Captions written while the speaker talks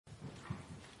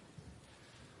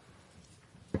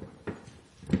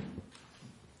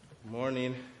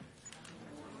Morning.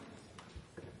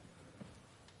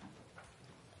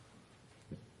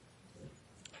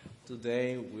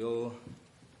 Today we're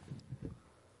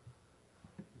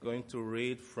going to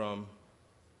read from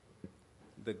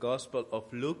the Gospel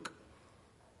of Luke,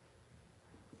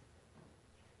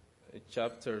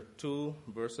 chapter 2,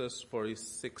 verses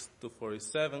 46 to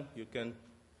 47. You can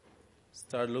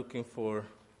start looking for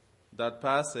that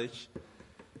passage.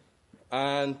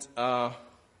 And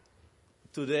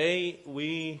today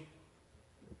we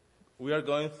are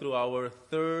going through our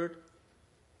third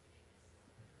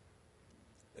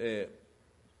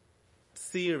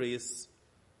series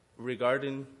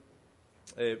regarding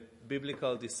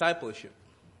biblical discipleship.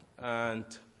 And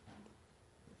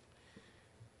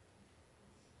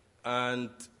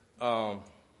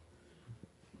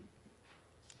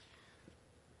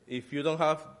if you don't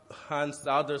have hands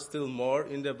out, there's still more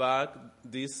in the back.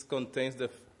 This contains the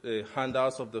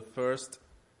handouts of the first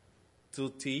two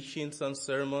teachings and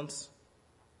sermons,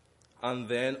 and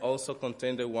then also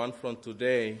contain the one from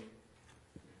today.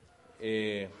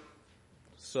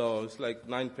 So it's like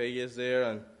 9 pages there,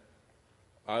 and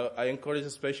I encourage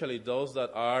especially those there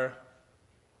are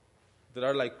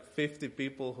like 50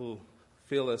 people who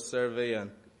fill a survey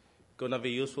and gonna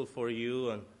be useful for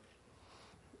you and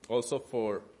also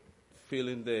for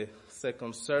filling the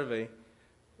second survey.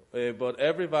 But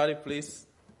everybody, please,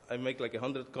 I make like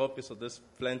 100 copies, so there's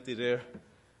plenty there.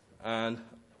 And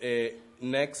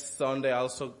next Sunday, I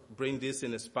also bring this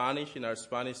in Spanish, in our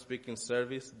Spanish-speaking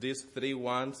service. These 3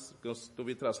 ones going to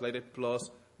be translated,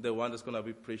 plus the one that's going to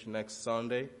be preached next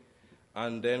Sunday.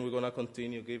 And then we're going to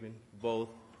continue giving both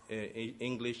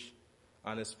English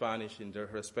and Spanish in their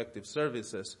respective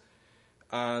services.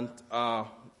 And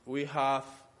we have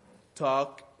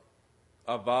talked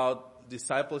about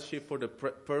discipleship for the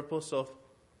purpose of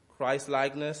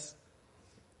Christlikeness.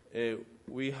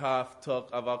 We have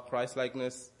talked about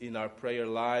Christlikeness in our prayer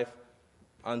life,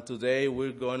 and today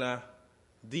we're gonna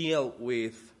deal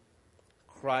with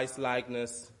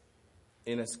Christlikeness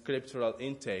in a scriptural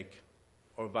intake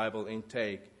or Bible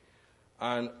intake.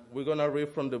 And we're gonna read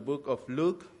from the book of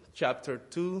Luke, chapter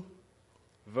 2,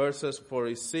 verses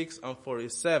 46 and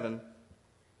 47.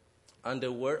 And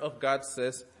the word of God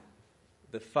says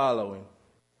the following.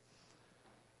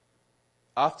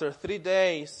 After 3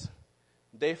 days,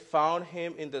 they found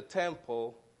him in the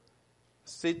temple,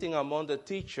 sitting among the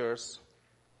teachers,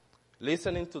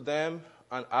 listening to them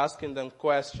and asking them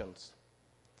questions.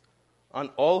 And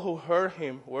all who heard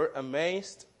him were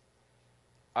amazed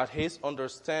at his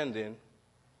understanding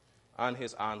and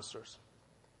his answers.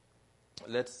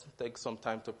 Let's take some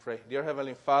time to pray. Dear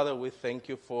Heavenly Father, we thank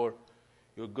you for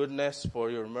your goodness, for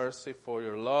your mercy, for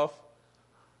your love.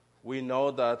 We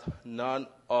know that none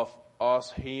of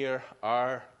us here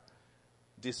are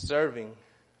deserving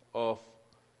of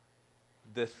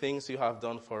the things you have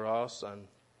done for us and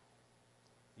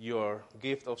your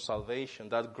gift of salvation,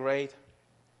 that great,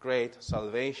 great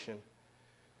salvation.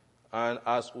 And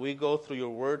as we go through your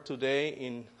word today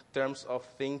in terms of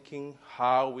thinking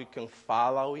how we can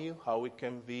follow you, how we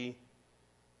can be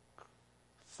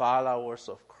followers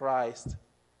of Christ,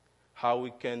 how we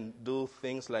can do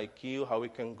things like you, how we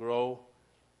can grow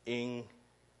in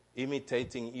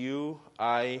imitating you,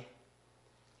 I,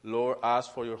 Lord,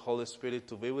 ask for your Holy Spirit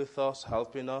to be with us,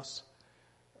 helping us,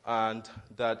 and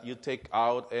that you take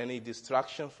out any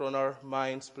distraction from our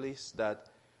minds, please, that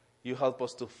you help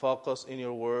us to focus in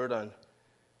your word. And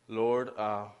Lord,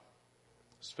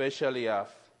 especially as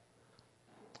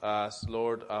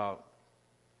Lord,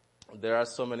 there are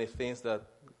so many things that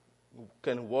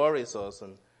can worry us,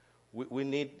 and we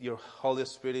need your Holy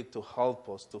Spirit to help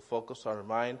us to focus our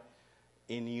mind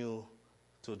in you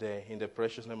today. In the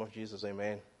precious name of Jesus,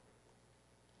 amen.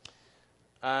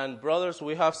 And brothers,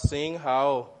 we have seen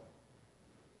how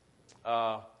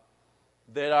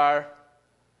there are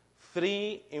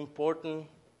 3 important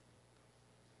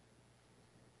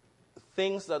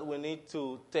things that we need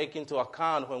to take into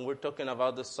account when we're talking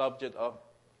about the subject of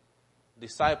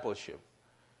discipleship.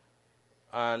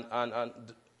 And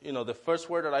you know, the first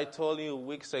word that I told you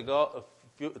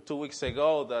 2 weeks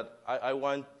ago, that I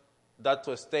want that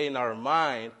to stay in our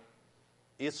mind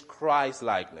is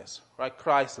Christlikeness, right?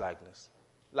 Christlikeness,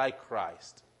 like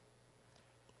Christ.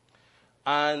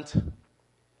 And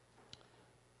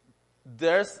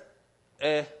there's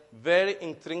a very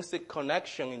intrinsic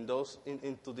connection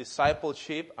into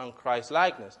discipleship and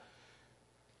Christlikeness,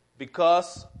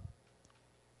 because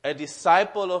a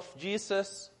disciple of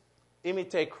Jesus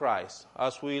imitate Christ,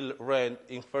 as we read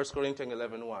in 1 Corinthians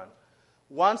 11:1,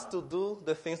 wants to do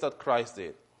the things that Christ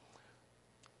did.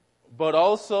 But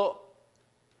also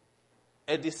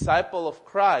a disciple of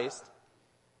Christ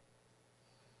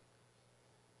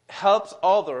helps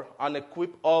other and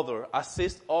equip other,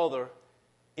 assist other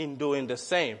in doing the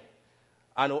same.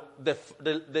 And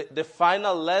the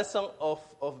final lesson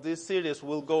of this series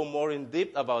will go more in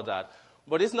depth about that.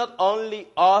 But it's not only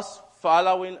us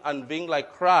following and being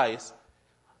like Christ,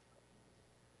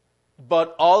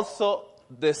 but also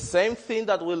the same thing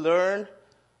that we learn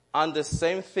and the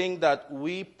same thing that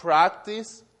we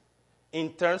practice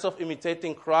in terms of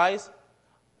imitating Christ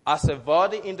as a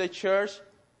body in the church.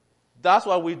 That's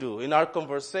what we do. In our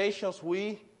conversations,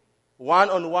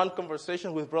 one-on-one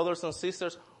conversations with brothers and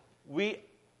sisters, we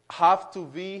have to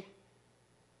be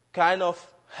kind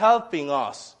of helping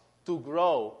us to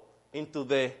grow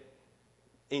into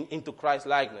Christ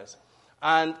likeness.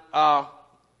 And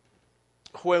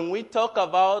when we talk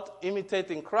about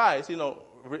imitating Christ,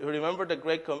 remember the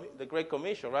Great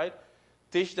Commission, right?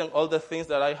 Teach them all the things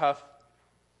that I have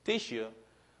teach you.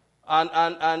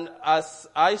 And as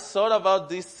I thought about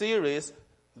this series,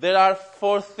 there are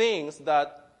 4 things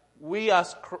that we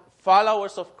as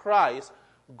followers of Christ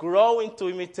grow into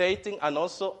imitating and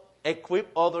also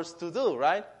equip others to do,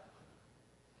 right?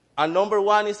 And number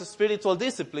 1 is spiritual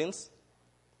disciplines.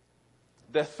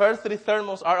 The first 3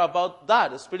 sermons are about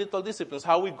that, spiritual disciplines,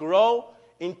 how we grow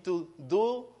into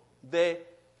do the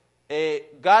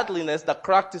godliness that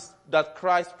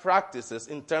Christ practices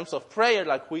in terms of prayer,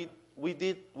 like we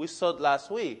saw last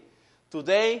week.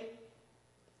 Today,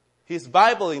 his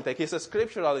Bible intake, his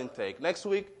scriptural intake. Next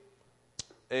week,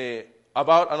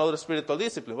 about another spiritual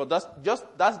discipline. But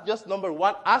that's just number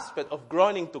 1 aspect of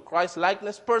growing into Christ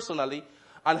likeness personally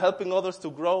and helping others to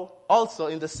grow also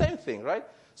in the same thing, right?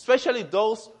 Especially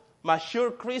those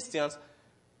mature Christians,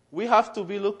 we have to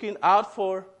be looking out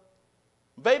for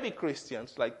baby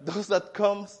Christians, like those that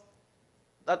come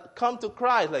to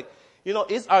Christ. Like,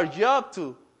 it's our job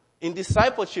in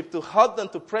discipleship to help them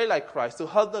to pray like Christ, to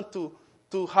help them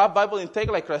to have Bible intake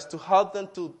like Christ, to help them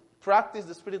to practice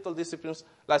the spiritual disciplines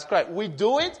like Christ. We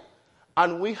do it,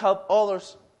 and we help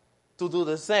others to do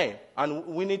the same. And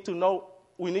we need to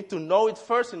know it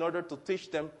first in order to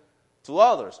teach them to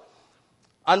others.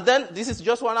 And then, this is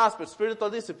just one aspect,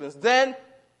 spiritual disciplines. Then,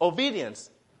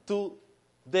 obedience to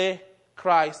the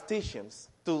Christ teachings,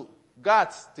 to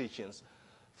God's teachings.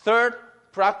 3rd,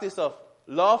 practice of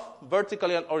love,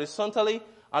 vertically and horizontally.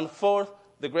 And 4th,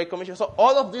 the Great Commission. So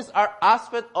all of these are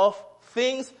aspects of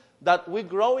things that we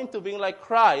grow into being like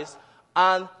Christ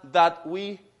and that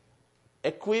we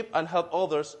equip and help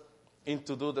others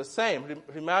into do the same.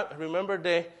 Remember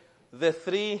the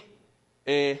 3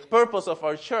 purpose of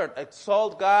our church: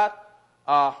 exalt God,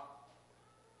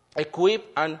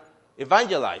 equip, and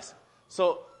evangelize.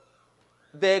 So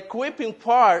the equipping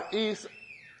part is,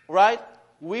 right,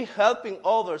 we helping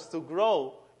others to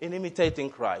grow in imitating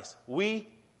Christ. We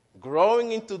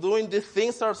growing into doing these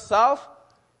things ourselves,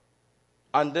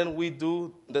 and then we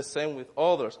do the same with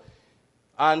others.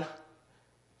 And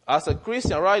as a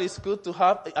Christian, right, it's good to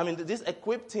have, this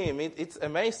equip team, it's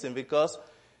amazing because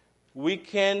we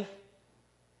can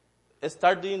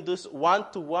start doing this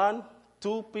 1-to-1,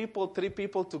 2 people, 3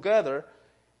 people together,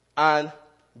 and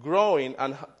growing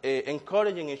and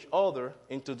encouraging each other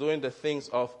into doing the things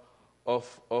of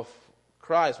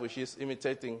Christ, which is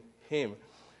imitating him.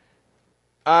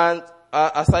 And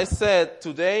as I said,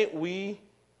 today we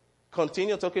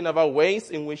continue talking about ways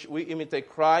in which we imitate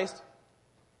Christ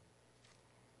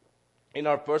in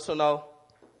our personal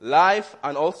life,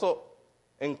 and also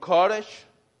encourage,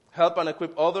 help, and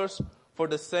equip others for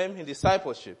the same in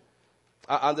discipleship.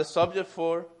 And the subject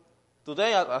for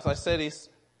today, as I said, is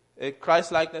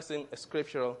Christ-likeness in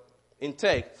scriptural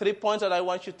intake. 3 points that I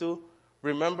want you to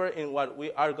remember in what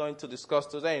we are going to discuss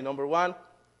today. Number 1,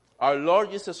 our Lord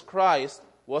Jesus Christ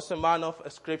was a man of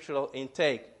scriptural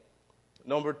intake.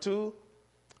 Number 2,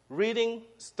 reading,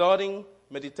 studying,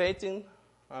 meditating,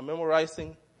 and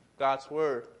memorizing God's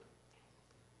Word.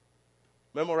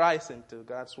 Memorizing to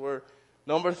God's Word.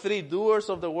 Number 3, doers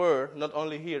of the Word, not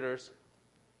only hearers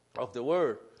of the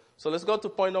Word. So let's go to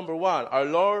point number 1. Our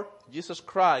Lord Jesus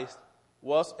Christ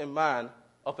was a man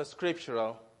of a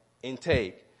scriptural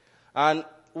intake. And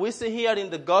we see here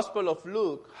in the Gospel of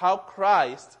Luke how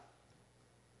Christ,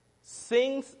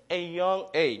 since a young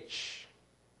age,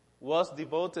 was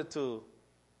devoted to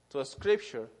a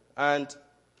scripture. And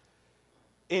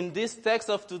in this text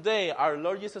of today, our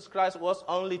Lord Jesus Christ was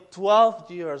only 12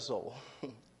 years old.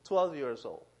 12 years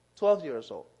old. 12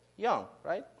 years old. Young,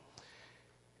 right?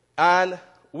 And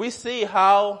we see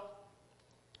how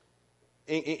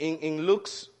in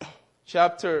Luke's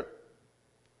chapter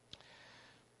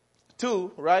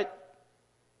 2, right?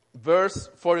 Verse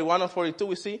 41 and 42,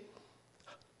 we see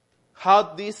how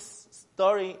this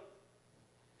story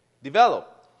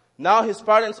developed. Now his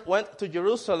parents went to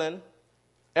Jerusalem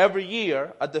every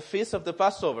year at the feast of the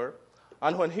Passover,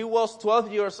 and when he was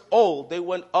 12 years old, they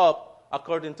went up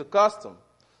according to custom.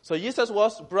 So Jesus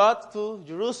was brought to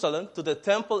Jerusalem, to the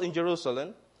temple in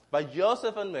Jerusalem, by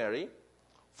Joseph and Mary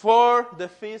for the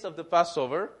feast of the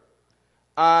Passover,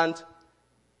 and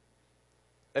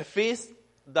a feast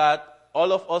that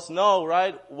all of us know,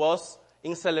 right, was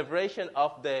in celebration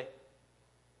of the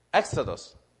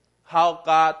Exodus, how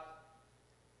God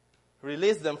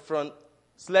released them from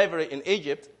slavery in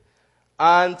Egypt.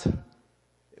 And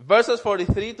verses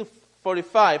 43 to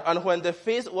 45, and when the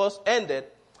feast was ended,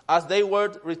 as they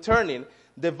were returning,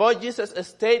 the boy Jesus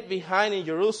stayed behind in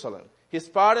Jerusalem. His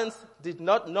parents did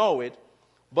not know it,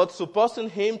 but supposing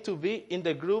him to be in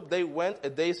the group, they went a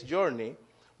day's journey.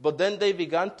 But then they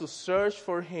began to search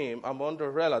for him among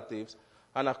their relatives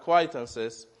and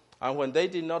acquaintances. And when they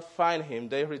did not find him,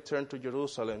 they returned to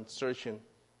Jerusalem searching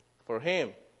for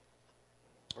him.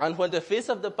 And when the feast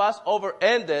of the Passover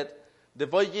ended, the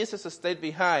boy Jesus stayed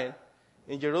behind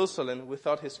in Jerusalem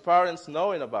without his parents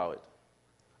knowing about it.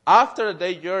 After a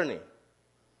day journey,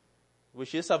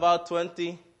 which is about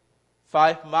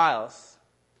 25 miles,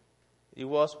 it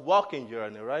was walking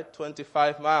journey, right?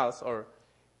 25 miles, or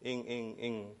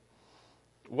in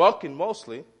walking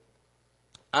mostly.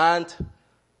 And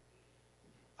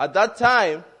at that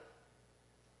time,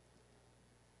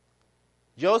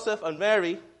 Joseph and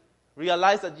Mary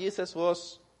realized that Jesus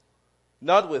was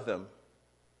not with them.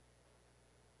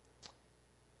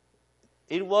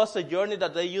 It was a journey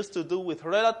that they used to do with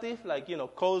relatives, like,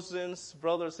 cousins,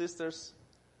 brothers, sisters.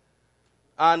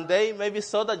 And they maybe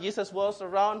saw that Jesus was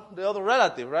around the other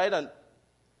relative, right? And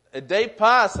a day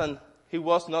passed and he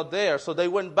was not there. So they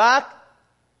went back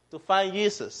to find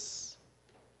Jesus.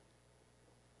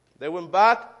 They went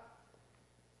back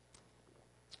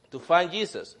to find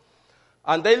Jesus.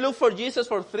 And they looked for Jesus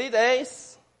for 3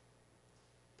 days.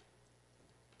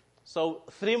 So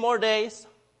 3 more days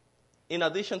in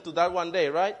addition to that 1 day,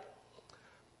 right?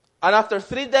 And after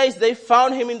 3 days, they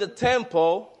found him in the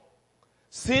temple,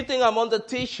 sitting among the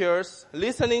teachers,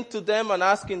 listening to them and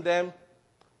asking them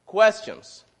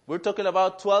questions. We're talking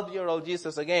about 12-year-old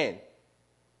Jesus again.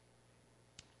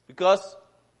 Because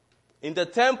in the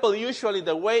temple, usually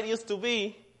the way it used to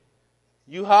be,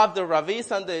 you have the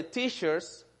rabbis and the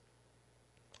teachers,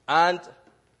 and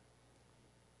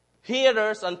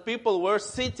hearers and people were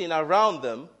sitting around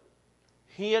them,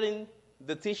 hearing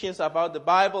the teachings about the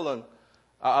Bible and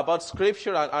about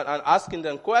Scripture and asking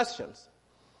them questions.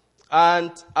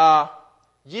 And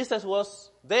Jesus was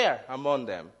there among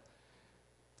them.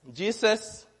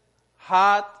 Jesus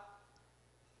had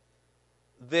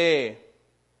the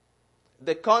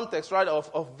context, right,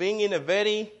 of being in a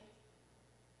very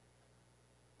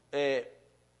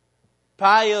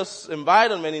pious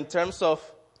environment, in terms of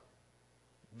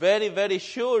very, very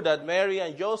sure that Mary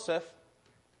and Joseph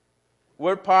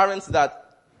were parents that,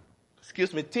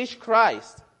 teach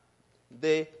Christ,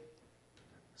 the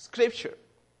Scripture.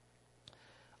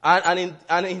 And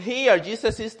in here,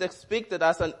 Jesus is depicted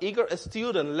as an eager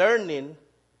student learning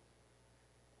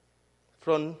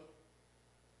from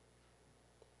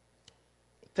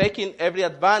taking every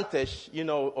advantage,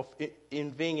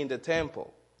 in being in the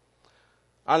temple.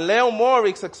 And Leon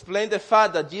Morris explained the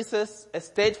fact that Jesus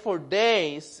stayed for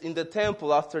days in the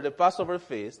temple after the Passover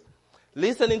feast,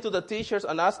 listening to the teachers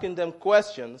and asking them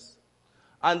questions.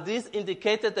 And this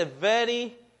indicated a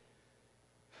very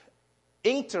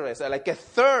interest, like a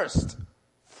thirst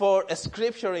for a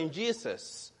Scripture in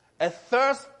Jesus, a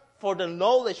thirst for the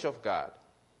knowledge of God.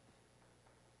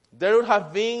 There would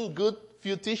have been good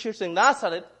few teachers in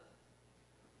Nazareth,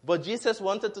 but Jesus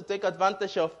wanted to take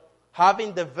advantage of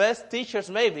having the best teachers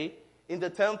maybe in the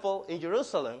temple in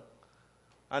Jerusalem.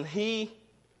 And he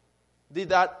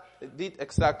did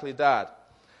exactly that.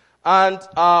 And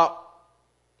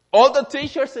all the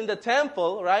teachers in the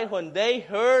temple, right, when they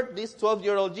heard this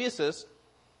 12-year-old Jesus,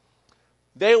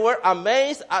 they were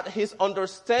amazed at his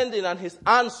understanding and his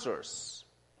answers.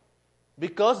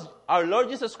 Because our Lord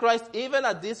Jesus Christ, even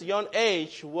at this young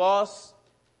age,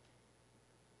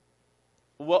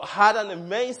 had an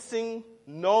amazing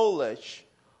knowledge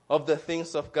of the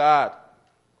things of God.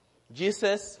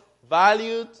 Jesus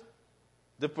valued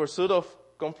the pursuit of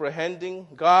comprehending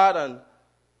God, and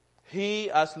he,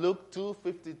 as Luke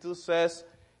 2:52 says,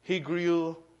 he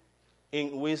grew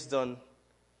in wisdom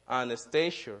and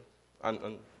stature.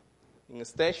 And in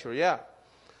stature, yeah.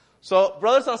 So,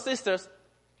 brothers and sisters,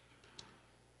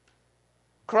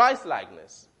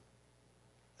 Christlikeness.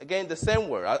 Again, the same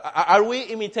word. Are we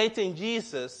imitating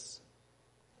Jesus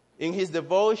in his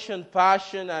devotion,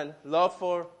 passion, and love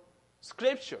for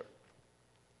Scripture.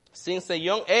 Since a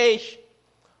young age,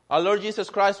 our Lord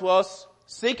Jesus Christ was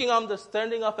seeking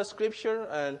understanding of the Scripture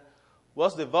and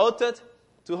was devoted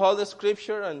to Holy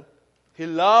Scripture, and he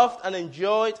loved and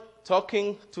enjoyed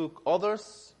talking to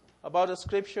others about the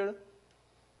Scripture.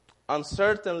 And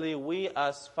certainly we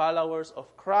as followers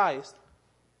of Christ,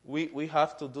 we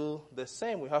have to do the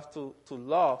same. We have to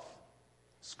love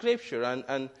Scripture.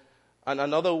 And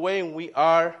another way we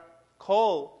are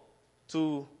called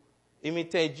to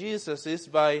imitate Jesus is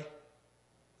by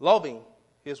loving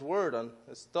His Word and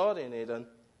studying it and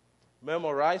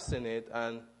memorizing it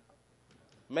and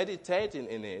meditating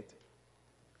in it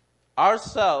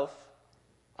ourselves,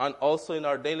 and also in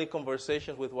our daily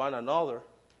conversations with one another,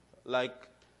 like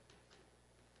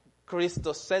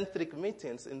Christocentric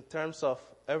meetings in terms of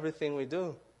everything we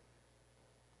do.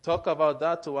 Talk about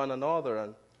that to one another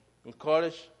and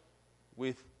encourage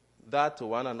with that to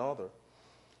one another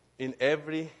in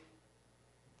every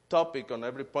topic, on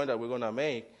every point that we're going to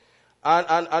make.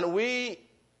 And we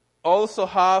also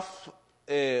have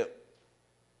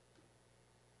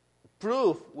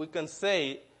proof, we can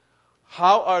say,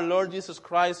 how our Lord Jesus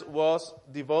Christ was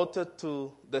devoted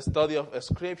to the study of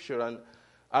Scripture.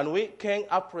 And we can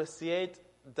appreciate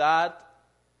that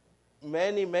in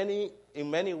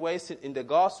many ways in the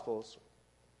Gospels,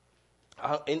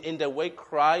 in the way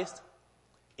Christ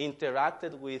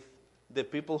interacted with the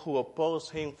people who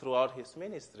opposed him throughout his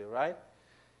ministry, right?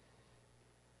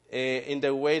 In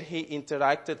the way he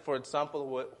interacted, for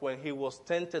example, when he was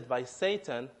tempted by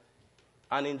Satan,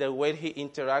 and in the way he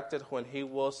interacted when he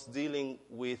was dealing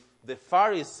with the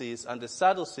Pharisees and the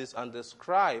Sadducees and the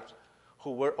scribes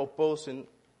who were opposing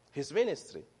his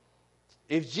ministry.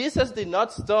 If Jesus did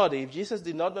not study, if Jesus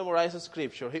did not memorize the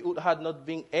Scripture, he would have not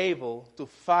been able to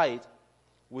fight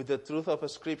with the truth of the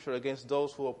Scripture against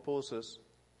those who opposes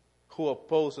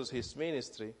his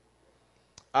ministry.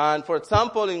 And for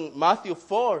example, in Matthew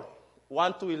 4,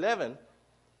 1-11,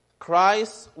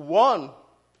 Christ won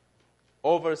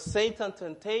over Satan's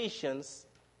temptations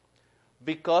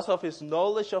because of his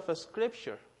knowledge of the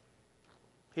Scripture.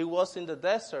 He was in the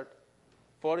desert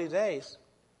 40 days.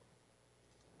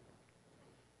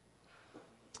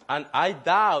 And I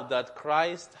doubt that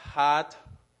Christ had,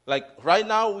 like right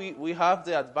now we have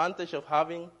the advantage of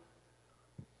having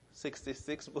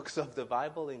 66 books of the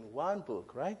Bible in one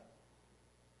book, right?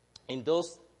 In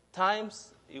those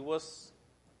times, it was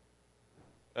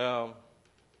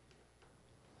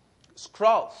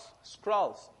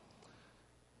scrolls.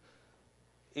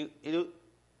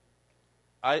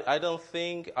 I don't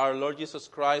think our Lord Jesus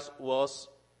Christ was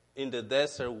in the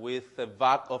desert with a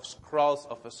bag of scrolls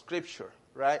of a Scripture,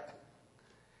 right?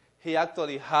 He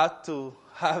actually had to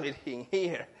have it in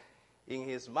here, in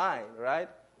his mind, right?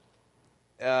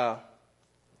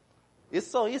 It's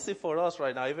so easy for us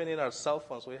right now, even in our cell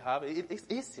phones we have it. It's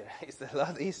easier. It's a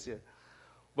lot easier.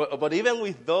 But even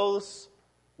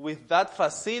with that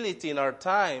facility in our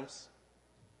times,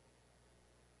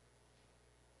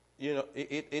 you know,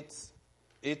 it's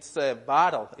a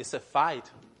battle. It's a fight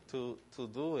to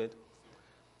do it.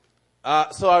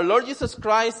 So our Lord Jesus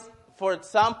Christ, for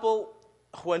example,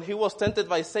 when he was tempted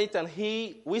by Satan,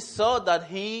 we saw that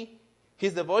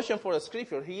his devotion for the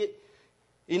Scripture,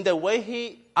 in the way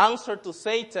he answered to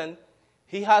Satan,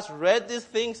 he has read these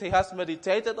things, he has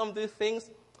meditated on these things,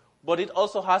 but it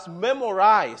also has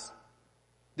memorized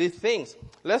these things.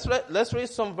 Let's read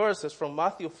some verses from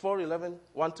Matthew 4,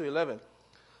 1-11.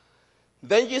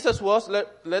 Then Jesus was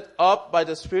led up by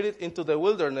the Spirit into the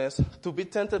wilderness to be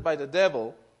tempted by the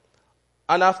devil.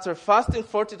 And after fasting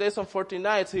 40 days and 40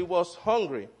 nights, he was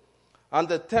hungry. And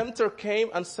the tempter came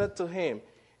and said to him,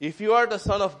 "If you are the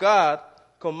Son of God,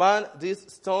 command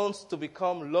these stones to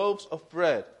become loaves of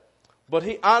bread." But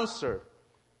he answered,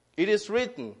 "It is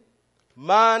written,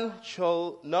 man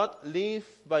shall not live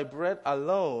by bread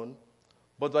alone,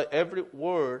 but by every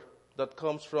word that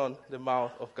comes from the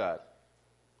mouth of God."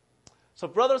 So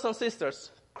brothers and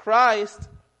sisters, Christ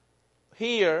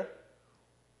here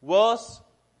was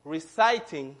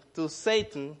reciting to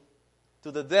Satan,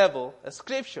 to the devil, a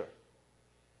scripture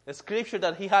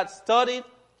that he had studied,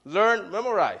 learned,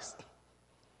 memorized.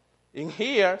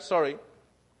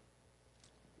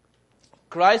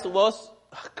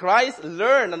 Christ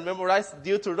learned and memorized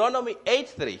Deuteronomy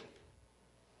 8:3.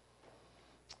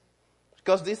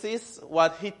 Because this is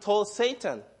what he told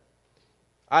Satan.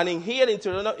 And in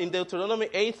Deuteronomy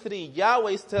 8:3,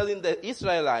 Yahweh is telling the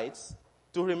Israelites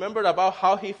to remember about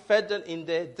how he fed them in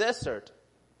the desert,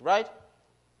 right?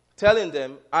 Telling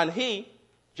them, and he,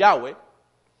 Yahweh,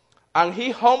 and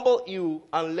he humbled you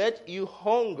and let you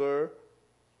hunger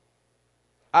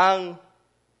and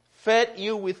fed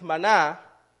you with manna,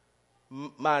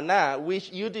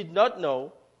 which you did not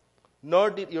know, nor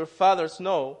did your fathers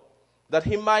know, that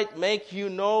he might make you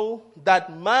know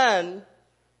that man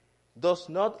does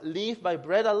not live by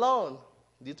bread alone,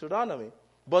 Deuteronomy,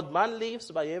 but man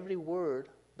lives by every word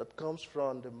that comes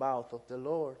from the mouth of the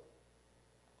Lord.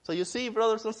 So you see,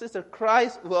 brothers and sisters,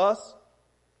 Christ was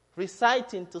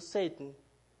reciting to Satan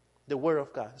the word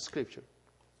of God, Scripture.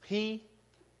 He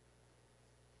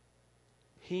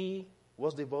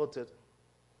was devoted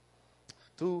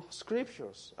to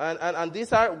Scriptures. And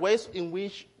these are ways in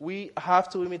which we have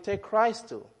to imitate Christ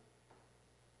too.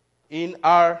 In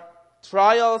our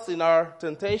trials, in our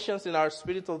temptations, in our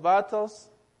spiritual battles,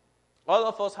 all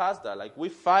of us has that. Like we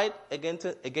fight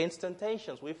against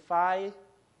temptations. We fight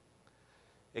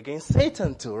against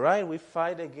Satan too, right? We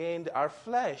fight against our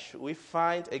flesh. We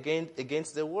fight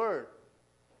against the Word.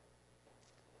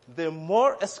 The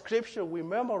more Scripture we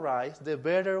memorize, the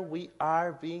better we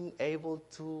are being able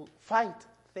to fight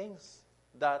things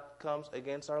that comes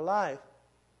against our life.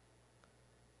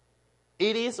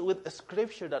 It is with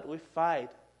Scripture that we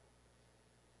fight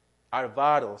our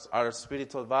battles, our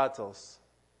spiritual battles.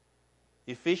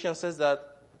 Ephesians says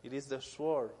that it is the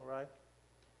sword, right?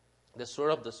 The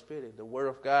sword of the Spirit, the Word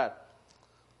of God.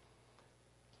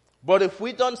 But if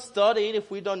we don't study it,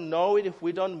 if we don't know it, if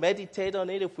we don't meditate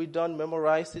on it, if we don't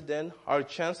memorize it, then our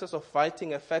chances of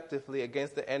fighting effectively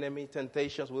against the enemy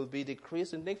temptations will be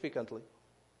decreased significantly.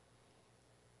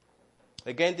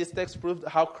 Again, this text proves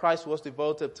how Christ was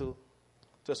devoted to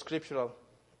scriptural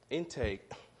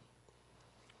intake.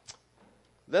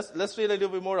 Let's read a little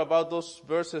bit more about those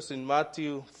verses in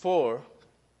Matthew 4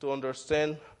 to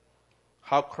understand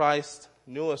how Christ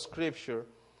knew Scripture.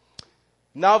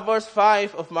 Now verse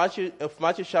 5 of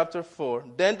Matthew chapter 4.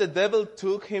 Then the devil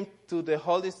took him to the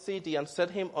holy city and set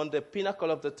him on the pinnacle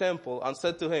of the temple and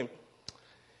said to him,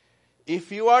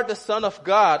 "If you are the Son of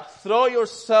God, throw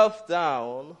yourself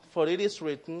down, for it is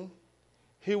written,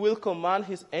 He will command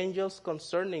His angels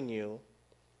concerning you,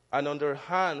 and on their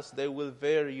hands they will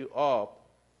bear you up,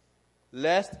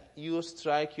 lest you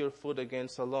strike your foot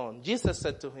against a stone." Jesus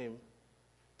said to him,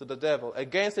 to the devil,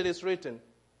 "Against it is written,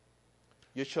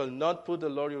 you shall not put the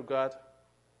Lord your God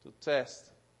to test."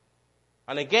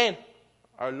 And again,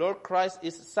 our Lord Christ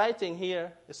is citing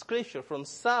here a scripture from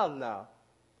Psalm now,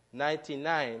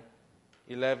 99,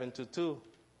 11-2.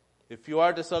 "If you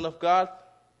are the Son of God,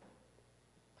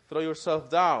 throw yourself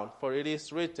down, for it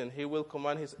is written, He will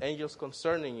command His angels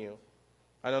concerning you,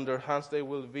 and on their hands they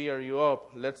will bear you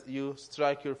up, lest you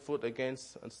strike your foot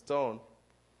against a stone."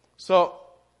 So,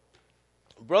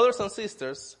 brothers and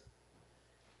sisters,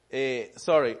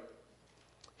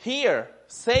 here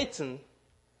Satan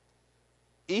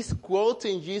is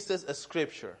quoting Jesus' a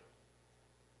scripture,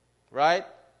 right?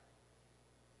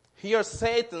 Here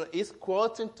Satan is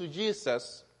quoting to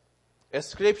Jesus a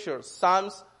scripture,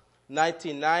 Psalms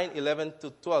 99,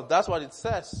 11-12. That's what it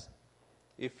says.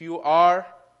 If you are,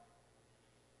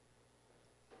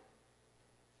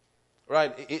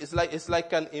 right, it's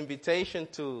like an invitation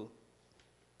to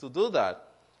do that.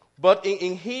 But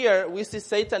in here, we see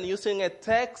Satan using a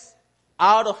text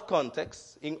out of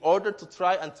context in order to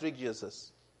try and trick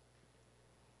Jesus.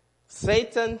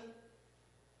 Satan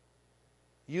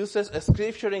uses a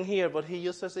scripture in here, but he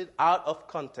uses it out of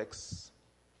context.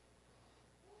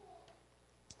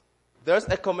 There's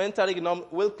a commentary,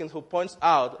 Wilkins, who points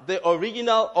out the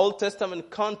original Old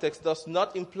Testament context does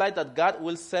not imply that God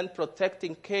will send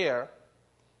protecting care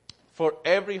for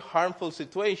every harmful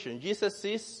situation. Jesus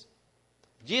sees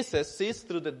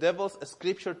through the devil's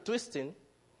scripture twisting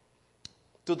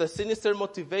to the sinister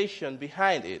motivation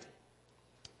behind it.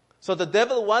 So the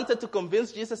devil wanted to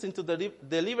convince Jesus into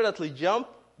deliberately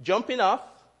jumping off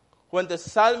when the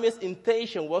psalmist's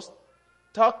intention was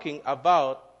talking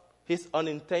about his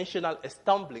unintentional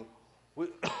stumbling.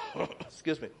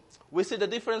 Excuse me. We see the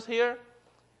difference here.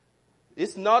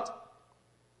 It's not,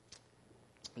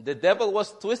 the devil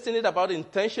was twisting it about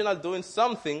intentional doing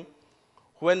something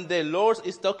when the Lord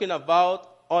is talking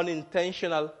about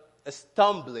unintentional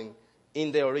stumbling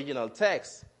in the original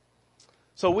text.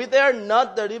 So we dare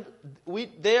not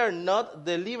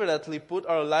deliberately put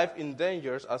our life in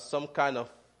danger as some kind of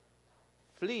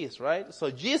fleas, right? So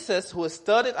Jesus, who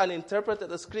studied and interpreted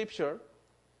the scripture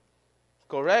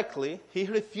correctly, he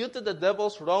refuted the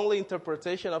devil's wrongly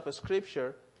interpretation of a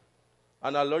scripture.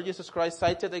 And our Lord Jesus Christ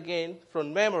cited again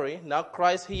from memory. Now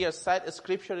Christ here cited a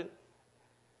scripture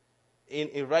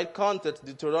in right context,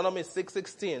 Deuteronomy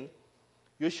 6:16,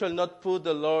 "You shall not put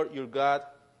the Lord your God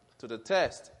to the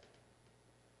test."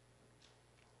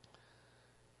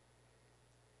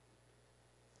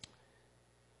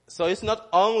 So it's not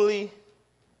only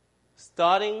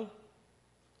studying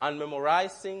and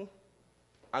memorizing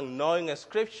and knowing a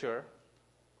scripture,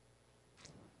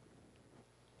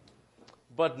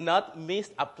 but not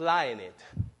misapplying it.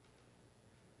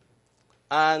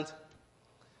 And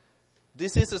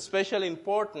this is especially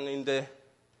important in the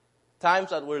times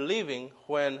that we're living,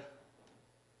 when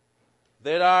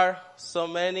there are so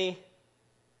many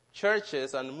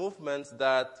churches and movements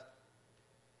that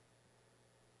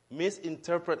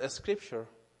misinterpret a scripture,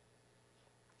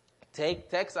 take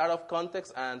text out of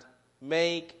context and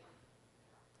make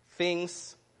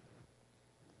things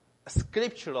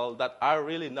scriptural that are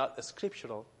really not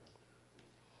scriptural.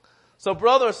 So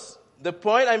brothers, the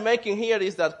point I'm making here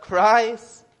is that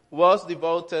Christ was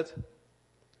devoted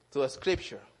to a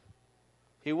scripture.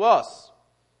 He was.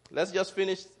 Let's just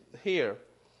finish here.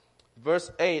 Verse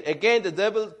 8. Again, the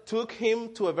devil took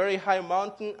him to a very high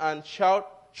mountain and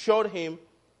showed him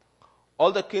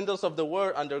all the kingdoms of the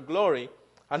world and their glory.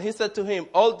 And he said to him,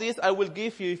 all this I will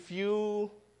give you if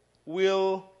you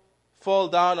will fall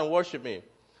down and worship me.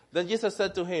 Then Jesus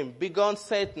said to him, begone,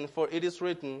 Satan, for it is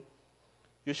written,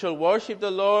 you shall worship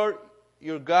the Lord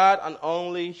your God, and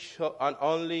only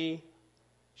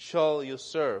shall you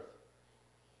serve.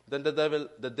 Then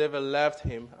the devil left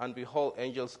him, and behold,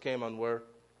 angels came and were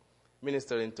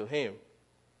ministering to him.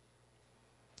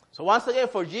 So once again,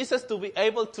 for Jesus to be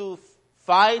able to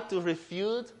fight, to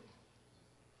refute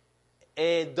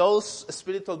those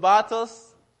spiritual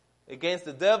battles against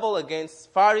the devil,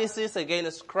 against Pharisees,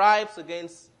 against scribes,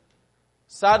 against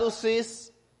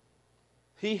Sadducees,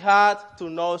 he had to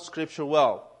know Scripture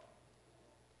well.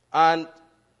 And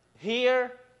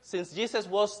here, since Jesus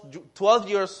was 12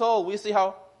 years old, we see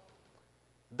how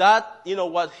that,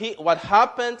 what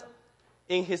happened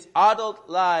in his adult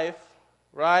life,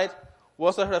 right,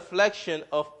 was a reflection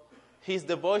of his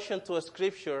devotion to a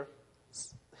Scripture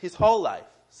his whole life,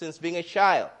 since being a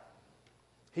child.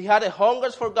 He had a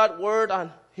hunger for God's word, and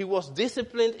he was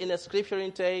disciplined in a Scripture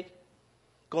intake.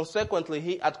 Consequently,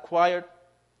 he acquired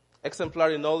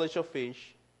exemplary knowledge of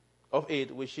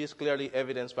it, which is clearly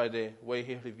evidenced by the way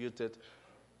he refuted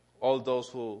all those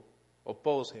who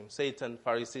oppose him: Satan,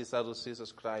 Pharisees, Sadducees,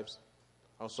 scribes,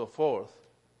 and so forth.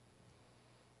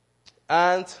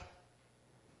 And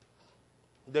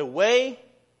the way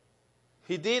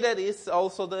he did it is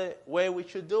also the way we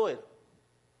should do it.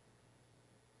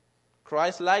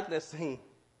 Christlikeness in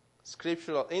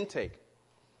scriptural intake.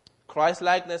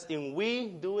 Christlikeness in we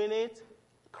doing it.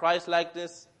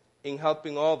 Christlikeness in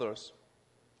helping others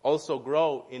also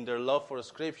grow in their love for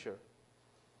Scripture.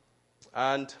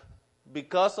 And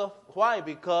why?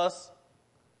 Because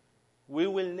we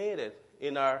will need it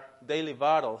in our daily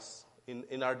battles,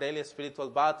 in our daily spiritual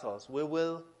battles. We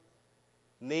will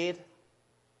need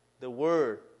the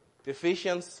Word.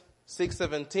 Ephesians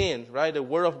 6:17, right? The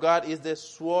Word of God is the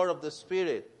sword of the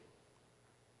Spirit.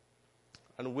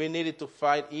 And we need it to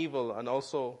fight evil. And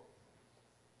also,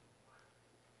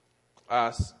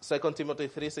 as 2 Timothy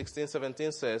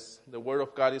 3:16-17 says, the Word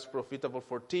of God is profitable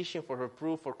for teaching, for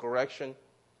reproof, for correction,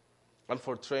 and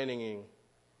for training in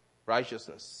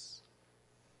righteousness.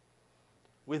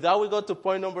 With that, we go to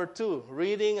point number 2,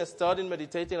 reading, studying,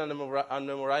 meditating, and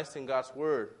memorizing God's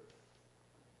Word.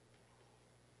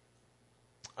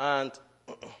 And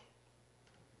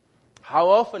how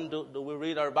often do we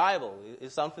read our Bible?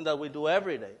 It's something that we do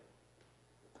every day.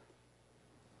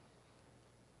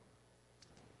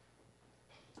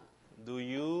 Do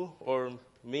you or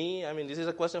me? I mean, this is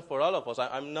a question for all of us.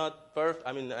 I'm not perfect.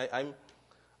 I mean,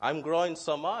 I'm growing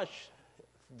so much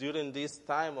during this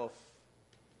time of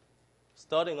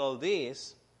studying all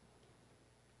this.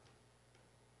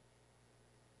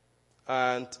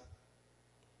 And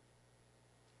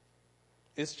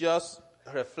it's just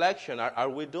reflection. Are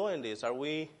we doing this? Do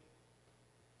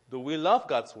we love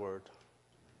God's Word?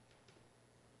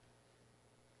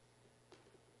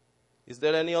 Is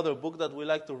there any other book that we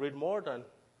like to read more than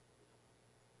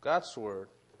God's Word?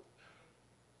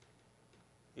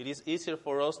 It is easier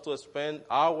for us to spend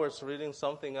hours reading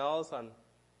something else,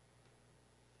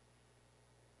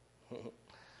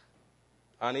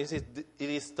 and it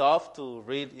is tough to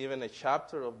read even a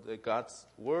chapter of God's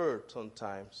Word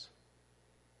sometimes.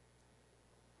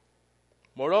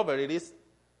 Moreover, it is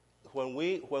when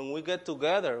we get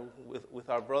together with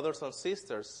our brothers and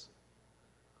sisters,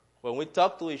 when we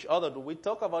talk to each other, do we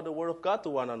talk about the Word of God to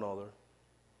one another?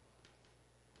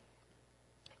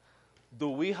 Do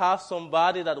we have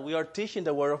somebody that we are teaching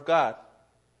the Word of God?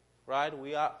 Right?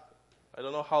 I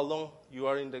don't know how long you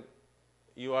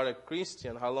are a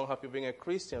Christian. How long have you been a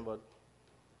Christian? But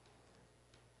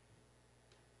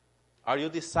are you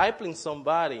discipling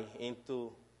somebody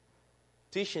into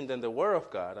teaching them the Word of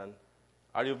God? And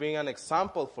are you being an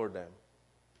example for them?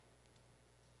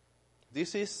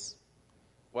 This is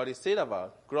what is it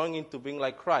about, growing into being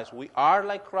like Christ. We are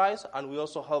like Christ, and we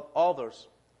also help others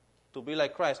to be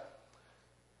like Christ.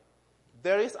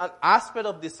 There is an aspect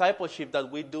of discipleship that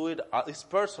we do it's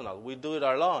personal. We do it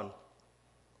alone.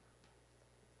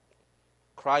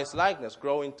 Christlikeness,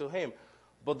 growing to Him.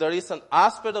 But there is an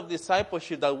aspect of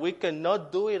discipleship that we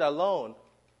cannot do it alone.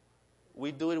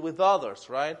 We do it with others,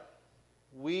 right?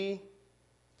 We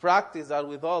practice that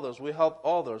with others. We help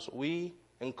others. We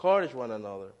encourage one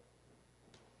another.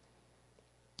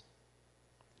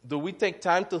 Do we take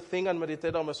time to think and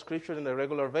meditate on Scripture on a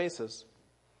regular basis?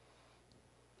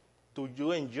 Do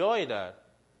you enjoy that?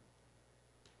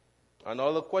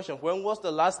 Another question, when was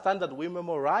the last time that we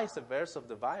memorized a verse of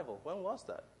the Bible? When was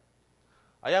that?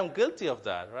 I am guilty of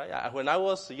that, right? When I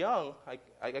was young,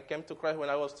 I came to Christ when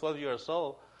I was 12 years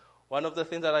old. One of the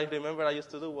things that I remember I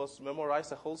used to do was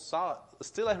memorize a whole psalm.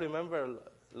 Still, I remember a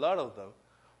lot of them.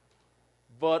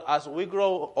 But as we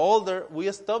grow older,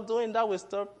 we stop doing that. We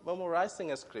start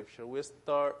memorizing a Scripture. We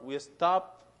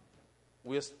stop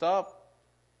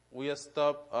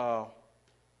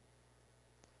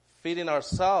feeding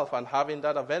ourselves and having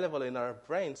that available in our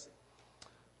brains.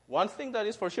 One thing that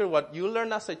is for sure, what you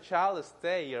learn as a child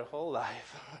stays your whole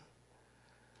life.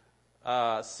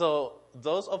 So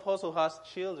those of us who have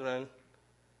children,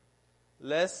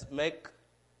 let's make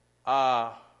a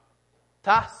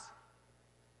task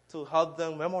to help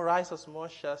them memorize as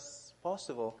much as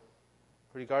possible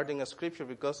regarding a Scripture,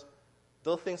 because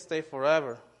those things stay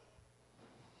forever.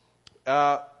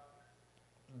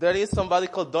 There is somebody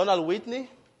called Donald Whitney.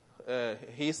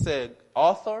 He's an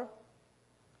author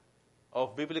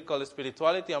of biblical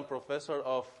spirituality and professor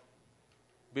of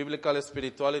biblical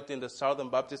spirituality in the Southern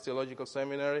Baptist Theological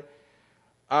Seminary.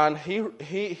 And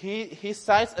he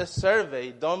cites a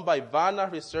survey done by Vanna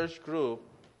Research Group.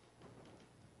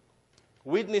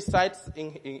 Whitney cites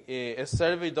in a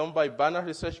survey done by Vanna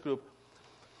Research Group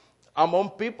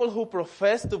among people who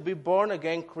profess to be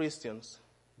born-again Christians,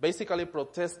 basically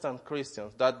Protestant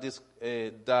Christians that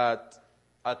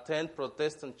attend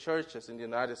Protestant churches in the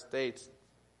United States.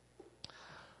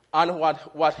 And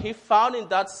what he found in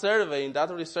that survey, in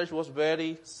that research, was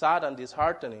very sad and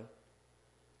disheartening.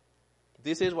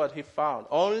 This is what he found.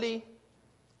 Only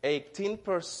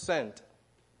 18%,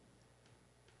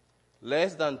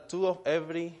 less than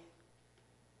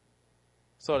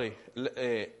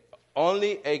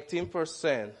only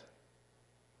 18%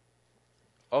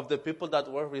 of the people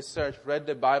that were researched read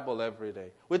the Bible every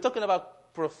day. We're talking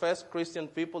about professed Christian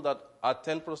people that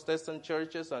attend Protestant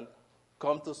churches and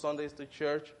come to Sundays to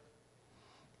church.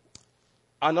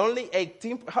 And only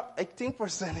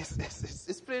 18%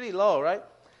 is pretty low, right?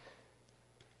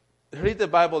 Read the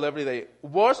Bible every day.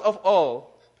 Worst of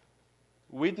all,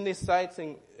 Whitney cites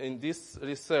in this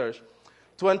research,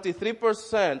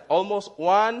 23%, almost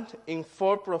 1 in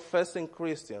 4 professing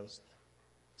Christians,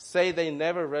 say they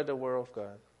never read the Word of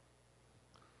God.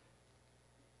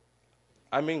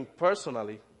 I mean,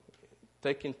 personally,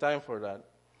 taking time for that.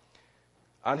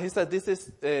 And he said, this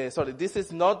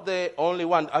is not the only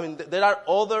one. I mean, there are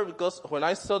other, because when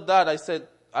I saw that, I said,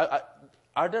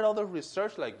 are there other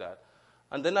research like that?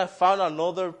 And then I found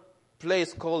another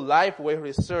place called Lifeway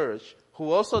Research, who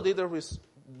also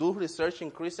do research in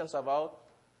Christians about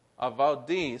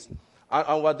this.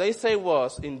 And what they say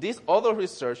was, in this other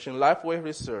research, in Lifeway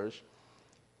Research,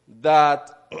 that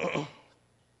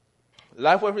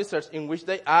Lifeway Research, in which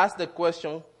they asked the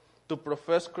question to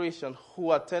professed Christians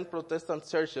who attend Protestant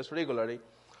churches regularly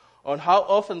on how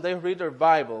often they read their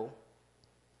Bible,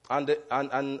 and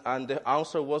the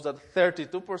answer was that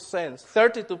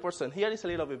 32%, here is a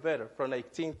little bit better, from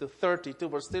 18 to 32,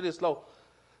 but still is low.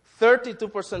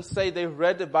 32% say they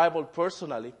read the Bible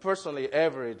personally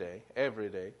every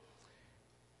day.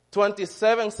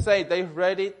 27 say they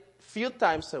read it few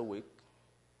times a week.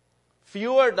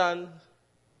 Fewer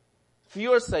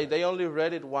say they only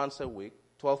read it once a week,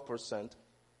 12%.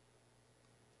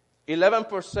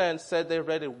 11% said they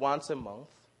read it once a month.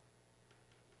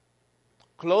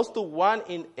 Close to 1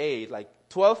 in 8, like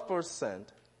 12%,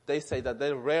 they say that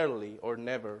they rarely or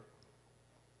never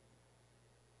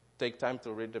take time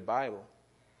to read the Bible.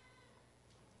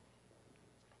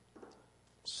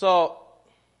 So,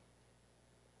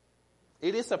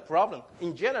 it is a problem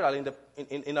in general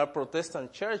in our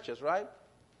Protestant churches, right?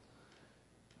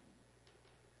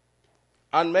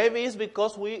 And maybe it's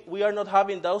because we are not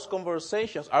having those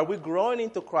conversations. Are we growing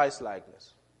into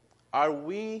Christ-likeness? Are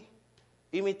we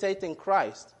imitating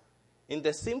Christ in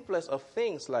the simplest of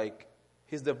things, like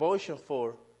his devotion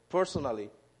for personally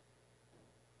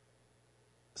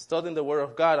studying the Word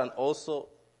of God and also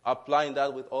applying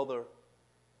that with other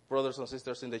brothers and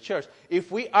sisters in the church.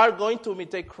 If we are going to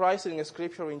imitate Christ in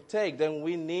Scripture intake, then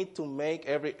we need to make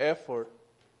every effort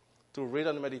to read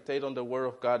and meditate on the Word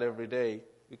of God every day,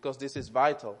 because this is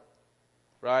vital,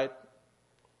 right?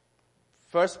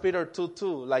 1 Peter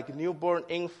 2:2, like newborn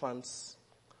infants,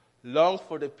 long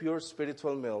for the pure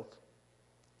spiritual milk,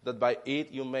 that by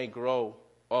it you may grow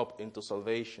up into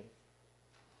salvation.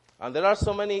 And there are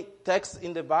so many texts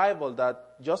in the Bible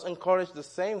that just encourage the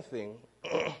same thing,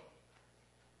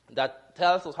 that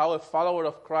tells us how a follower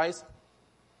of Christ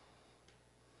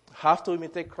have to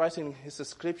imitate Christ in his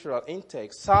scriptural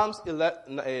intake. Psalms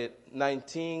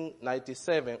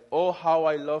 19:97, oh, how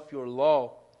I love your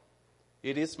law.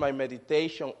 It is my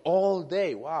meditation all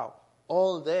day. Wow,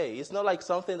 all day. It's not like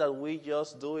something that we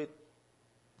just do it.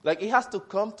 Like, it has to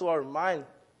come to our mind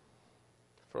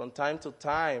from time to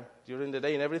time during the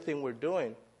day in everything we're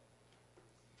doing.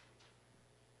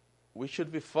 We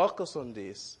should be focused on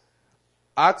this.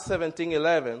 Acts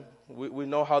 17:11, we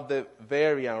know how the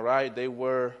Bereans, right? They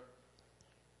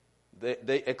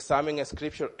examine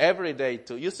Scripture every day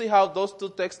too. You see how those two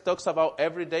texts talks about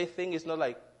everyday thing? It's not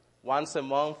like once a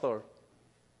month or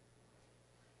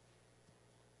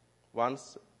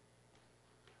once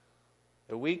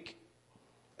a week.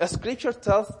 Scripture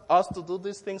tells us to do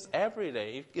these things every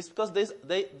day. It's because these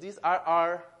are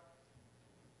our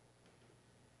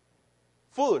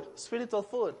food, spiritual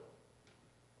food.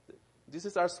 This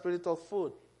is our spiritual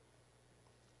food.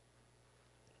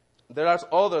 There are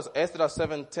others, Ezra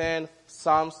 7:10,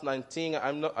 Psalms 19.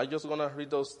 I'm just going to read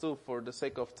those two for the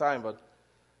sake of time, but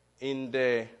in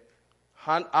the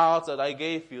handouts that I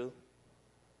gave you,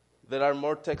 there are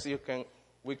more texts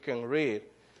we can read.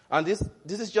 And this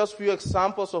is just a few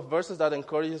examples of verses that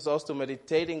encourages us to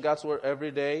meditate in God's Word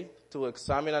every day, to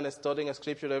examine and study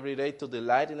Scripture every day, to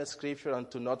delight in Scripture, and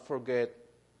to not forget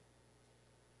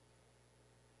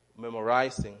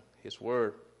memorizing His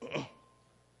Word.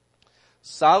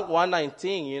 Psalm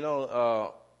 119,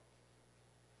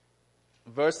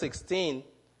 verse 16,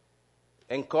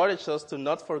 encourages us to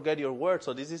not forget your Word.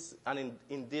 So this is an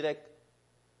indirect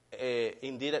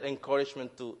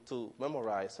encouragement to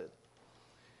memorize it.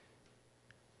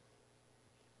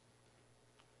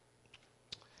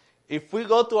 If we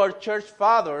go to our church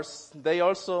fathers, they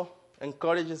also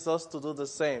encourages us to do the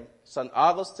same. St.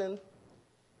 Augustine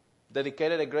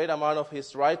dedicated a great amount of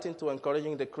his writing to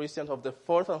encouraging the Christians of the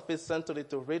 4th and 5th century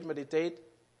to read, meditate,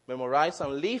 memorize,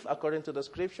 and live according to the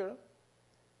Scripture.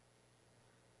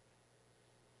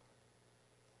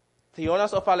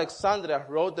 Theonas of Alexandria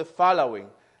wrote the following: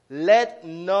 Let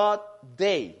not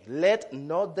day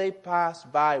pass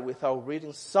by without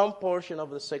reading some portion of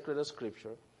the sacred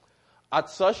Scripture at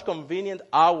such convenient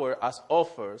hour as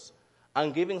offers,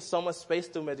 and giving some space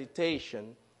to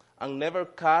meditation, and never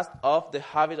cast off the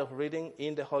habit of reading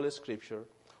in the Holy Scripture.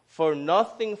 For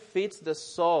nothing feeds the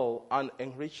soul and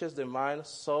enriches the mind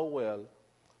so well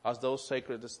as those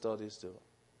sacred studies do.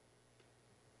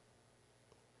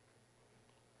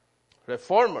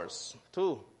 Reformers,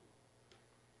 too.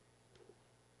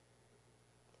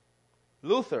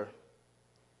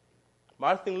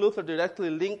 Martin Luther directly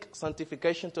linked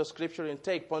sanctification to Scripture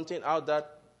intake, pointing out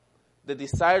that the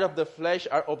desire of the flesh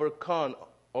are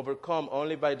overcome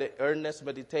only by the earnest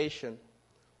meditation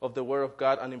of the Word of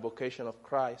God and invocation of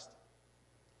Christ.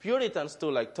 Puritans too,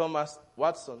 like Thomas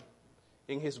Watson,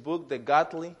 in his book, The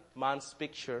Godly Man's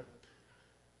Picture,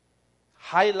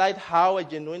 highlight how a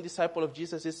genuine disciple of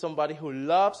Jesus is somebody who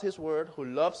loves His Word, who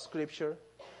loves Scripture,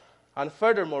 and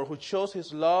furthermore, who shows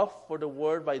his love for the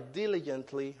Word by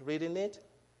diligently reading it.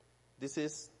 This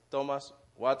is Thomas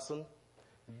Watson.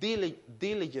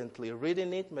 Diligently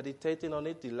reading it, meditating on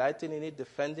it, delighting in it,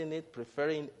 defending it,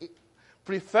 preferring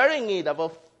it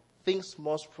above things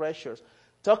most precious,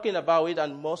 talking about it,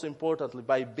 and most importantly,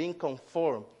 by being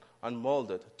conformed and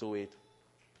molded to it.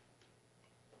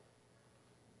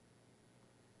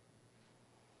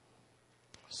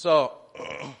 So,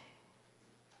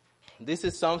 this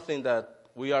is something that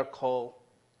we are called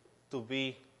to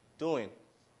be doing.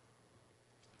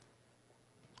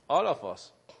 All of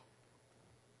us.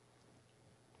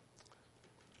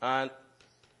 And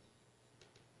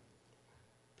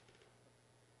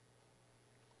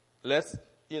let's,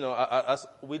 as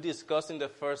we discussed in the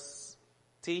first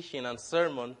teaching and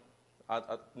sermon, 1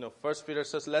 Peter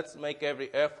says, let's make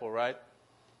every effort, right?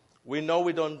 We know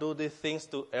we don't do these things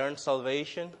to earn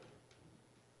salvation.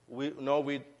 We know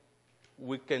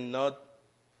we cannot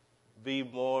be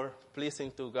more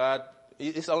pleasing to God.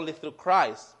 It's only through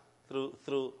Christ,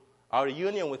 through our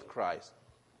union with Christ.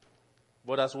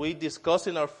 But as we discussed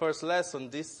in our first lesson,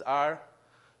 these are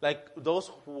like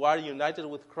those who are united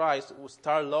with Christ will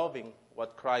start loving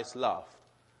what Christ loved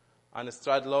and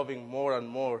start loving more and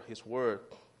more his word.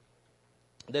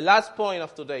 The last point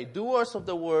of today, doers of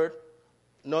the word,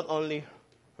 not only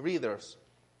readers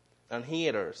and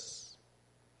hearers.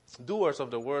 Doers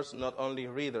of the words, not only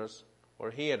readers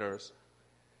or hearers.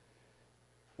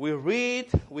 We read,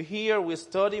 we hear, we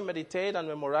study, meditate, and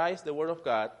memorize the word of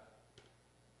God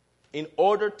in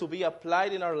order to be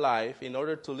applied in our life, in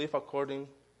order to live according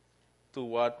to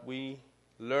what we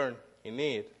learn in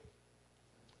it.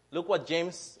 Look what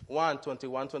James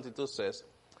 1:21-22 says.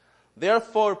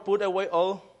 Therefore, put away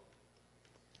all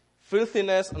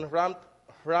filthiness and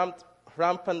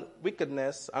rampant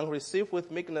wickedness, and receive with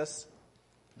meekness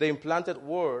the implanted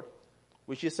word,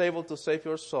 which is able to save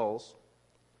your souls.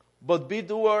 But be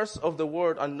doers of the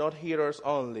word and not hearers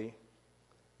only,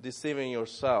 deceiving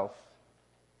yourself.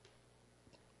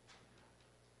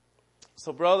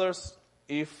 So, brothers,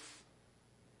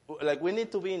 we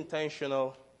need to be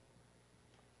intentional,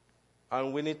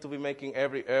 and we need to be making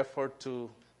every effort to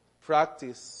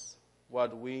practice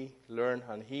what we learn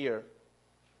and hear.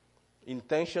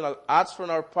 Intentional acts from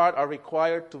our part are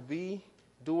required to be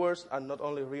doers and not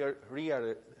only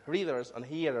readers and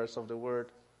hearers of the word.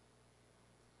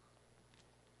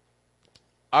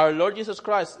 Our Lord Jesus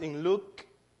Christ in Luke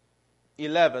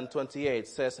 11:28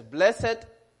 says, "Blessed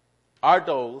are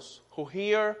those who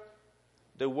hear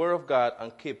the word of God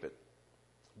and keep it."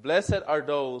 Blessed are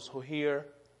those who hear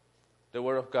the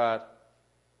word of God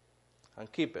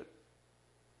and keep it.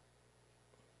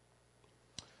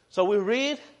 So we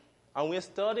read and we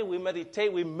study, we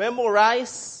meditate, we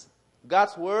memorize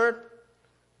God's word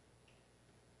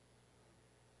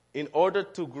in order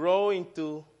to grow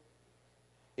into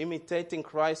imitating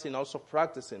Christ and also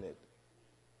practicing it.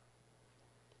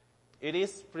 It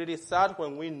is pretty sad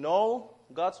when we know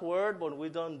God's word, but we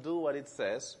don't do what it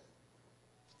says.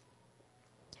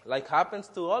 Like happens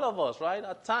to all of us, right,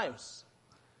 at times.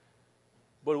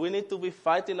 But we need to be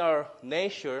fighting our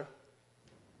nature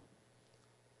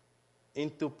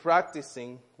into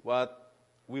practicing what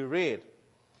we read.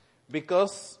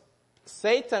 Because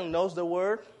Satan knows the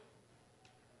word.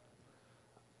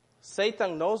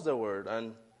 Satan knows the word,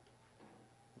 and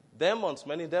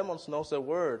many demons knows the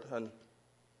word, and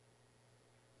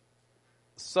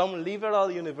some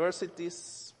liberal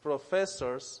universities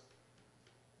professors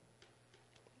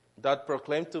that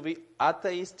proclaim to be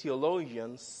atheist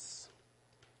theologians,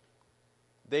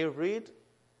 they read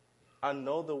and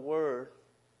know the word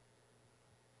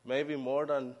maybe more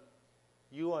than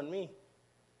you and me,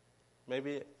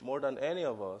 maybe more than any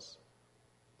of us.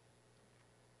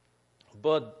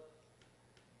 But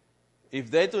if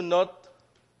they do not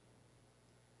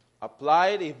apply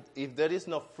it, if there is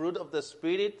no fruit of the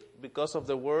Spirit because of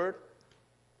the word,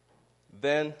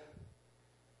 then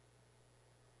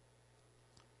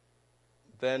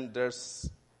there's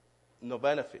no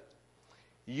benefit.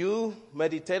 You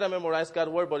meditate and memorize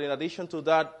God's word, but in addition to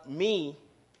that, me,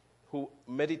 who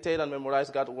meditate and memorize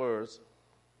God's words,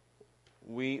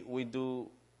 we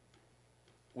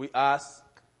ask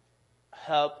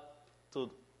help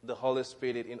to the Holy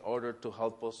Spirit in order to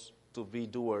help us to be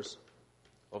doers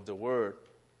of the word.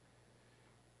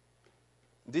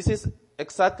 This is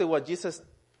exactly what Jesus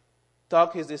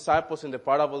taught his disciples in the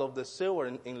parable of the sower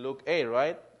in Luke 8,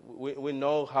 right? We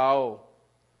know how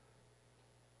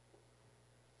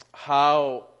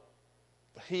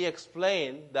he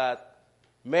explained that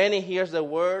many hears the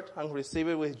word and receive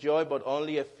it with joy, but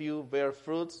only a few bear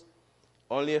fruits,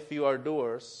 only a few are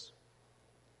doers.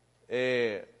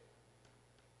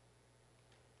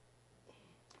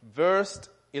 Verse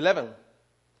 11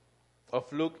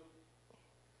 of Luke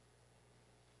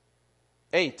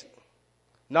 8.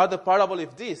 Now the parable is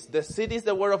this: the seed is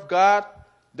the word of God.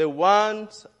 The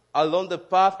ones along the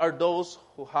path are those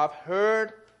who have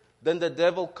heard. Then the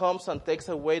devil comes and takes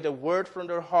away the word from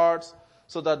their hearts,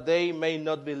 so that they may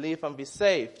not believe and be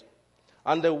saved.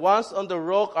 And the ones on the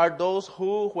rock are those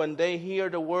who, when they hear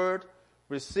the word,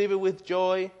 receive it with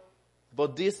joy,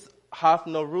 but these have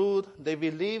no root. They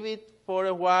believe it for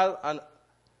a while,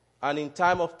 and in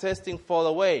time of testing fall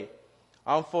away.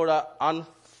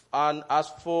 And as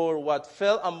for what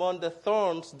fell among the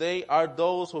thorns, they are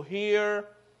those who hear,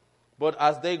 but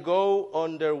as they go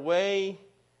on their way,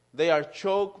 they are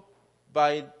choked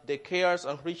by the cares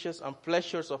and riches and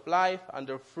pleasures of life, and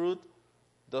their fruit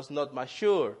does not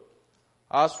mature.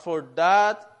 As for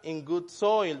that in good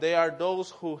soil, they are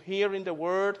those who, hearing the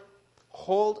word,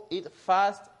 hold it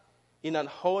fast in an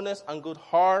honest and good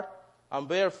heart, and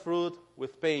bear fruit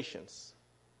with patience.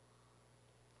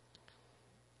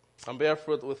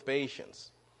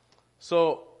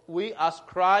 So we as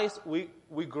Christ,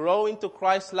 we grow into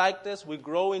Christ-likeness, we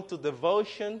grow into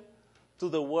devotion to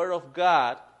the Word of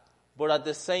God, but at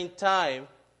the same time,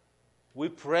 we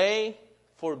pray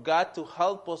for God to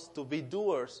help us to be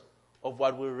doers of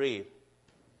what we read.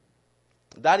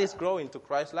 That is growing to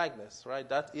Christ-likeness, right?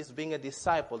 That is being a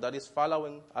disciple. That is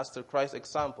following after Christ's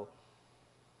example.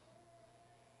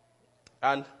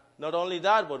 And not only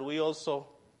that, but we also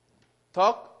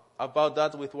talk about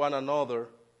that with one another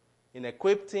in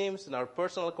equipped teams, in our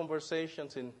personal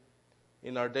conversations,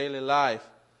 in our daily life.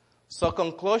 So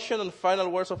conclusion and final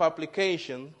words of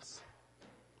applications.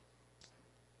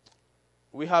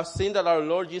 We have seen that our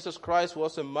Lord Jesus Christ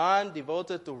was a man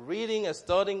devoted to reading,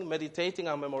 studying, meditating,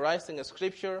 and memorizing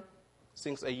Scripture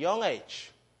since a young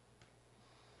age.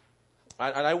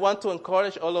 And I want to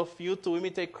encourage all of you to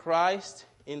imitate Christ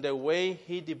in the way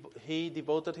he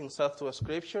devoted himself to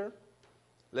Scripture.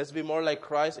 Let's be more like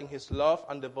Christ in his love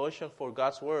and devotion for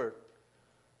God's Word.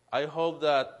 I hope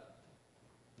that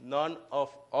none of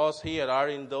us here are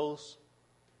in those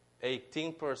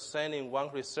 18% in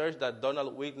one research that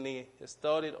Donald Whitney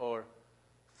studied, or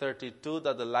 32%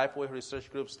 that the Lifeway Research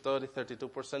Group studied,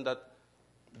 32% that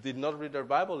did not read their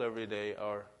Bible every day.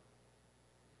 Or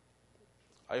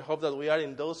I hope that we are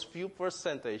in those few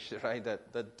percentage, right,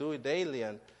 that do it daily,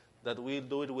 and that we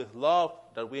do it with love,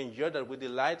 that we enjoy, that we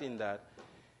delight in that.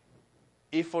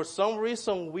 If for some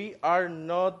reason we are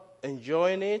not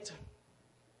enjoying it,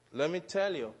 let me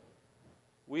tell you,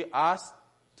 we ask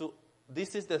to,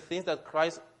 this is the things that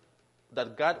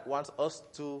God wants us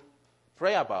to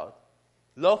pray about.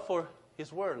 Love for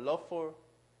His Word, love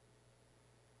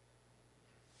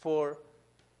for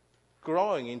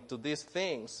growing into these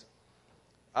things.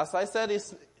 As I said,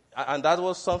 and that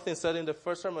was something said in the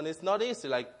first sermon, it's not easy.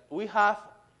 Like, we have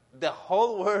the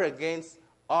whole world against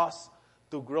us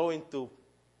to grow into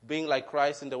being like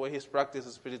Christ in the way He's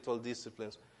practiced spiritual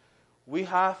disciplines. We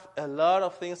have a lot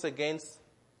of things against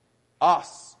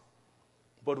us,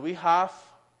 but we have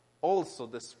also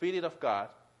the Spirit of God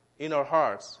in our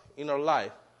hearts, in our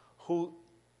life, who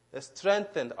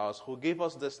strengthened us, who give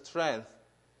us the strength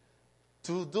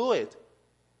to do it.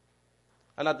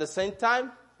 And at the same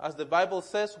time, as the Bible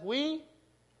says, we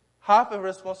have a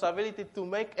responsibility to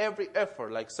make every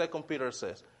effort, like 2 Peter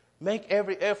says. Make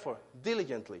every effort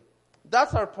diligently.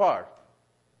 That's our part.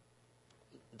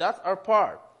 That's our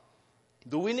part.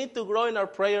 Do we need to grow in our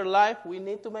prayer life? We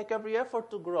need to make every effort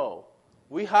to grow.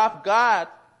 We have God,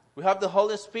 we have the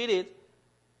Holy Spirit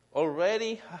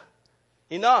already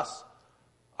in us.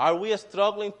 Are we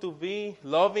struggling to be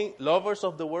lovers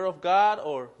of the Word of God,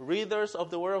 or readers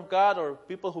of the Word of God, or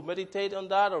people who meditate on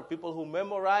that, or people who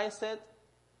memorize it?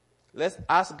 Let's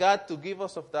ask God to give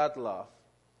us of that love.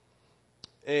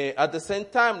 At the same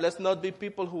time, let's not be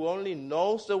people who only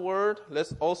knows the Word.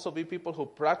 Let's also be people who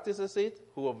practices it,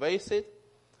 who obeys it,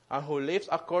 and who lives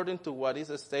according to what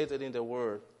is stated in the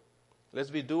Word. Let's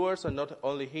be doers and not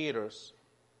only hearers.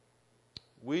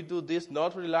 We do this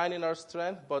not relying on our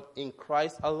strength, but in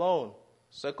Christ alone.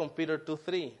 2 Peter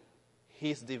 2:3.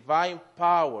 His divine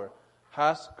power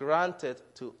has granted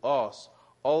to us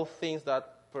all things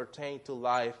that pertain to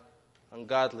life and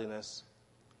godliness,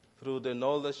 through the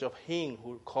knowledge of Him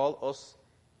who called us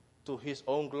to His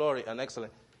own glory and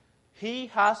excellence. He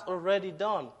has already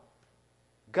done.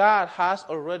 God has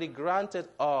already granted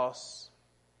us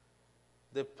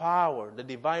the power, the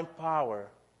divine power,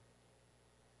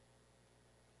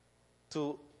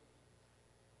 to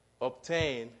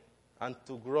obtain and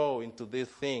to grow into these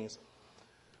things.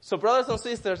 So, brothers and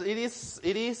sisters, it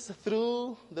is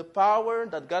through the power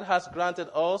that God has granted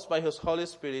us by His Holy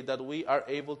Spirit that we are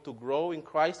able to grow in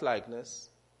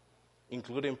Christ-likeness,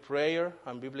 including prayer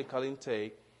and biblical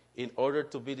intake, in order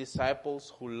to be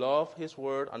disciples who love His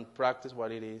Word and practice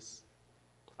what it is.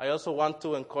 I also want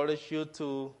to encourage you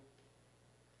to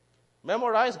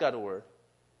memorize God's Word.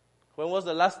 When was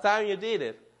the last time you did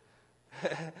it?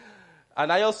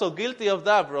 And I also guilty of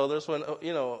that, brothers, when,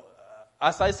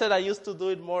 as I said, I used to do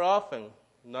it more often.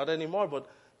 Not anymore, but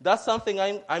that's something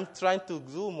I'm trying to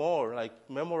do more, like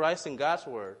memorizing God's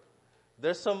Word.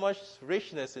 There's so much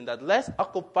richness in that. Let's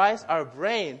occupy our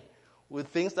brain with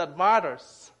things that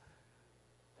matters.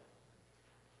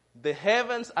 The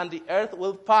heavens and the earth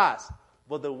will pass,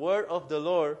 but the word of the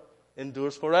Lord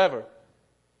endures forever.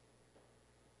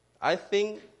 I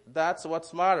think that's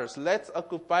what matters. Let's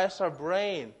occupy our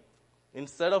brain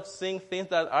instead of seeing things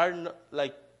that are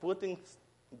like putting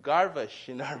garbage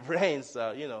in our brains,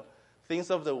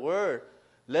 things of the Word.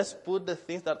 Let's put the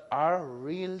things that are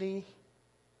really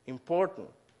important.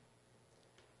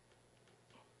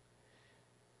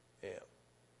 Yeah.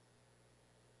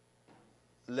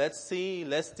 Let's see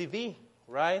less TV,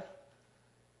 right?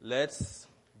 Let's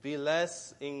be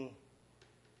less in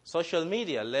social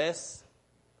media. Let's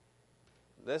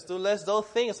do less those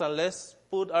things, and let's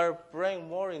put our brain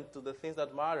more into the things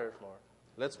that matter more.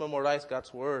 Let's memorize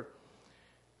God's word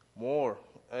more.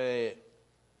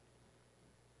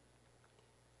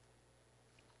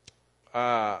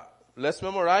 Let's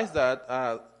memorize that.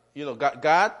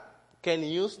 God can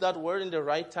use that word in the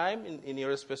right time in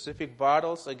your specific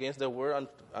battles against the world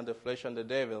and the flesh and the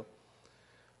devil.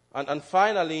 And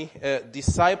finally,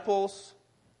 disciples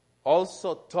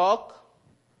also talk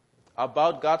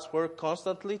about God's word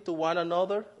constantly to one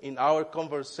another in our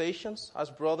conversations as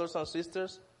brothers and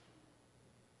sisters.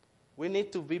 We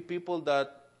need to be people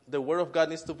that the word of God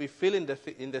needs to be filled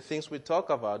in the things we talk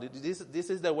about. This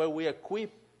is the way we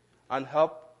equip and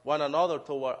help one another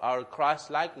toward our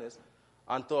Christlikeness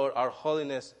and toward our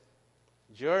holiness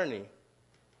journey.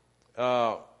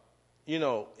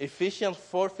 Ephesians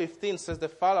 4:15 says the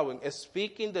following: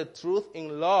 speaking the truth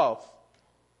in love,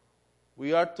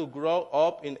 we are to grow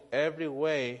up in every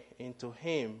way into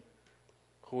Him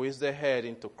who is the head,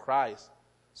 into Christ.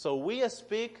 So we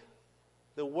speak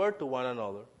the word to one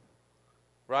another,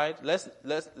 right?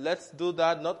 Let's do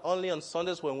that not only on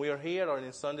Sundays when we are here or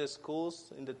in Sunday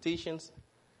schools, in the teachings,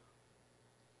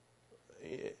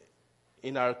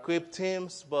 in our equipped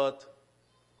teams, but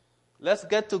let's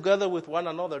get together with one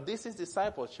another. This is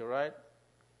discipleship, right?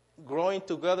 Growing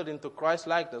together into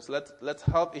Christ-likeness. Let's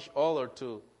help each other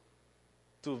to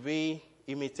be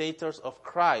imitators of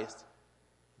Christ,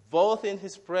 both in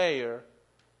His prayer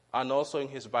and also in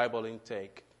His Bible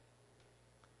intake.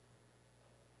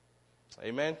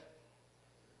 Amen.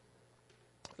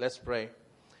 Let's pray.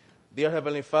 Dear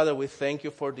Heavenly Father, we thank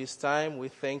you for this time. We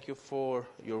thank you for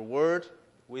your word.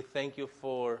 We thank you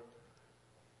for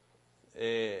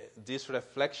these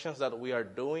reflections that we are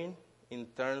doing in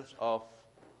terms of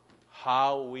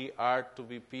how we are to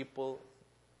be people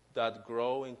that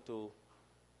grow into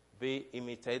be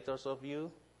imitators of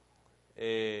you.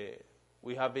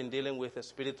 We have been dealing with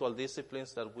spiritual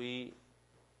disciplines that we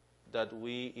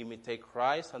imitate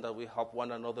Christ, and that we help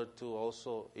one another to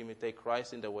also imitate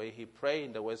Christ in the way He prayed,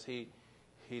 in the ways He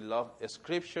loved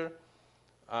Scripture,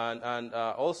 and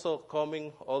also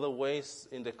coming other ways,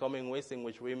 in the coming ways in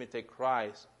which we imitate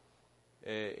Christ,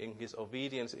 in His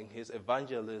obedience, in His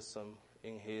evangelism,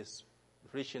 in His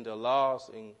preaching the laws.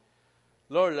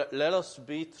 Lord, let us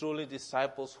be truly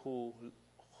disciples who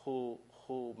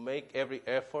make every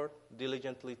effort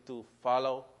diligently to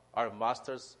follow our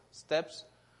Master's steps.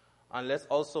 And let's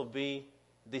also be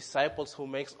disciples who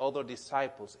makes other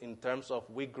disciples, in terms of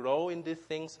we grow in these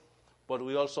things, but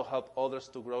we also help others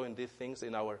to grow in these things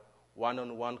in our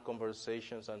one-on-one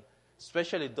conversations, and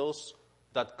especially those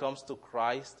that comes to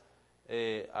Christ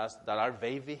as that are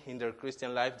baby in their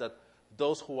Christian life, that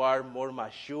those who are more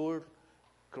mature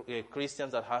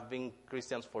Christians that have been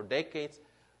Christians for decades,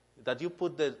 that you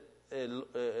put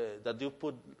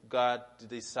God's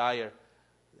desire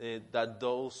that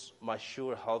those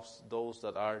mature helps those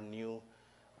that are new,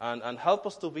 and help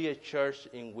us to be a church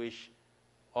in which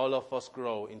all of us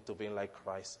grow into being like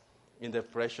Christ. In the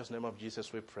precious name of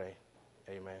Jesus we pray.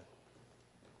 Amen.